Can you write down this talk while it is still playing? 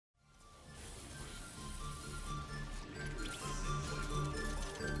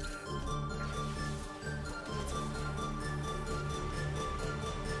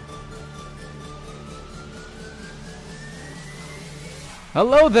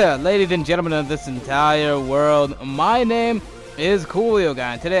Hello there, ladies and gentlemen of this entire world. My name is CooleoGUY,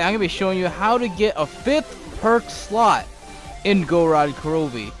 and today I'm going to be showing you how to get a 5th perk slot in Gorod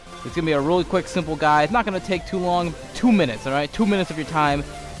Krovi. It's going to be a really quick, simple guide. It's not going to take too long, 2 minutes, alright? 2 minutes of your time,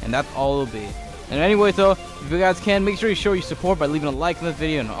 and that's all it'll be. And anyway, so, if you guys can, make sure you show your support by leaving a like in this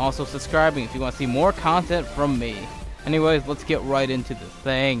video and also subscribing if you want to see more content from me. Anyways, let's get right into this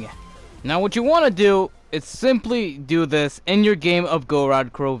thing. Now, what you want to do is simply do this in your game of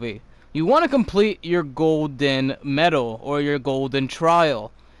Gorod Krovi. You want to complete your golden medal or your golden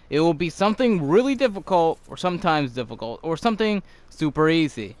trial. It will be something really difficult or sometimes difficult or something super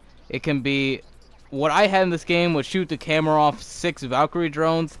easy. It can be what I had in this game was shoot the camera off 6 Valkyrie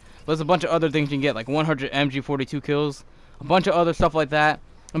drones. There's a bunch of other things you can get, like 100 MG42 kills, a bunch of other stuff like that.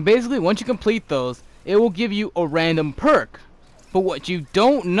 And basically, once you complete those, it will give you a random perk. But what you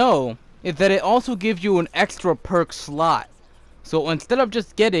don't know is that it also gives you an extra perk slot. So instead of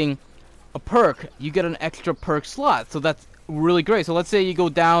just getting a perk, you get an extra perk slot. So that's really great. So let's say you go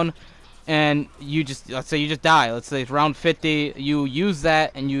down and let's say you just die. Let's say it's round 50, you use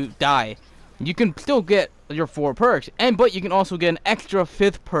that and you die. You can still get your 4 perks, but you can also get an extra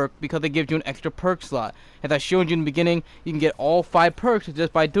 5th perk because it gives you an extra perk slot. As I showed you in the beginning, you can get all 5 perks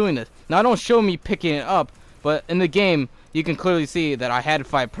just by doing this. Now, don't show me picking it up, but in the game, you can clearly see that I had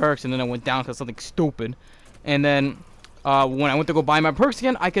 5 perks and then I went down because something stupid. And then when I went to go buy my perks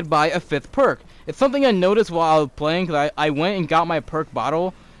again, I could buy a 5th perk. It's something I noticed while I was playing because I went and got my perk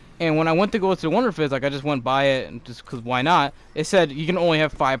bottle. And when I went to go to the Wonder Fizz, like I just went buy it and just because why not? It said you can only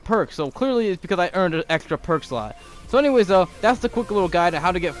have 5 perks. So clearly it's because I earned an extra perk slot. So anyways though, that's the quick little guide on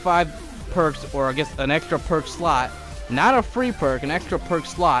how to get 5 perks, or I guess an extra perk slot. Not a free perk, an extra perk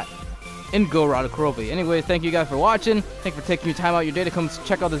slot in Gorod Krovi. Anyways, thank you guys for watching. Thank you for taking your time out your day to come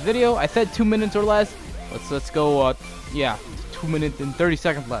check out this video. I said 2 minutes or less. Let's go, yeah, 2 minutes and 30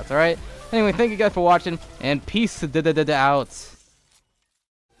 seconds left, alright? Anyway, thank you guys for watching, and peace out.